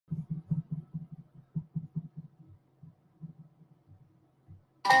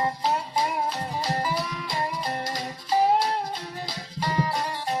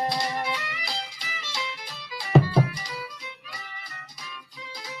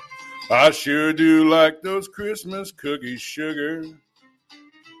I sure do like those Christmas cookies, sugar.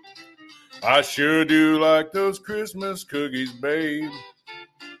 I sure do like those Christmas cookies, babe.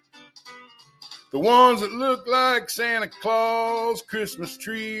 The ones that look like Santa Claus, Christmas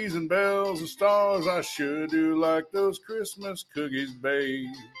trees and bells and stars. I sure do like those Christmas cookies, babe.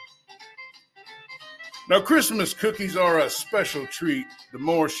 Now, Christmas cookies are a special treat. The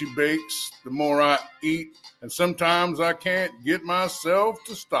more she bakes, the more I eat, and sometimes I can't get myself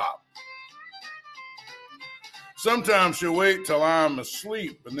to stop. Sometimes she'll wait till I'm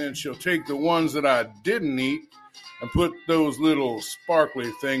asleep, and then she'll take the ones that I didn't eat and put those little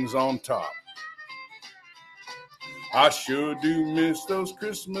sparkly things on top. I sure do miss those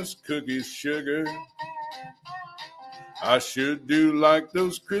Christmas cookies, sugar. I sure do like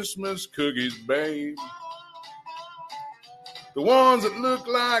those Christmas cookies, babe. The ones that look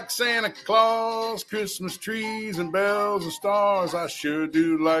like Santa Claus, Christmas trees and bells and stars. I sure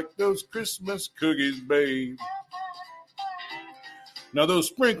do like those Christmas cookies, babe. Now, those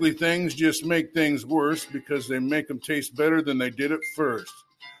sprinkly things just make things worse because they make them taste better than they did at first,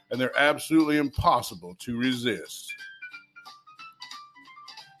 and they're absolutely impossible to resist.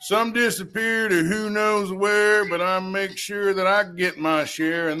 Some disappear to who knows where, but I make sure that I get my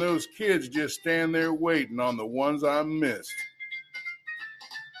share, and those kids just stand there waiting on the ones I missed.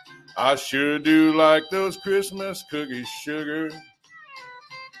 I sure do like those Christmas cookies, sugar.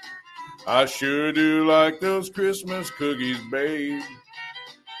 I sure do like those Christmas cookies, babe.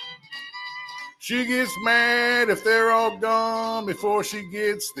 She gets mad if they're all gone before she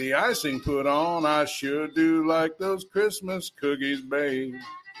gets the icing put on. I sure do like those Christmas cookies, babe.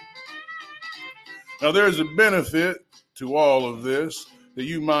 Now, there's a benefit to all of this that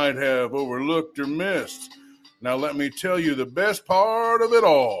you might have overlooked or missed. Now, let me tell you the best part of it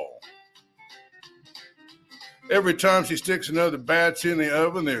all. Every time she sticks another batch in the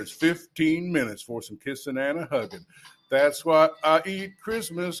oven, there's 15 minutes for some kissing and a hugging. That's why I eat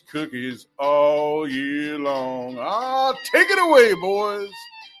Christmas cookies all year long. Ah, take it away, boys.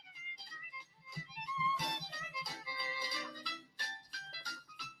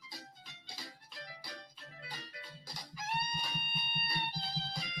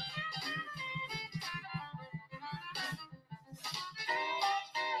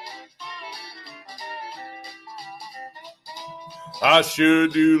 I sure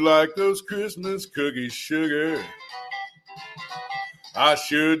do like those Christmas cookies, sugar. I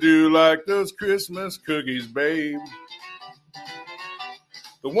sure do like those Christmas cookies, babe.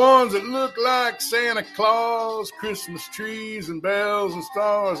 The ones that look like Santa Claus, Christmas trees and bells and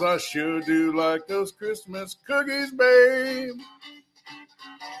stars. I sure do like those Christmas cookies, babe.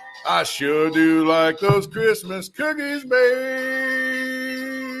 I sure do like those Christmas cookies, babe.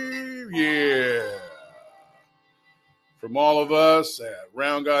 Yeah. From all of us at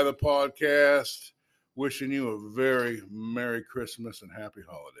Round Guy the Podcast, wishing you a very Merry Christmas and Happy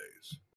Holidays.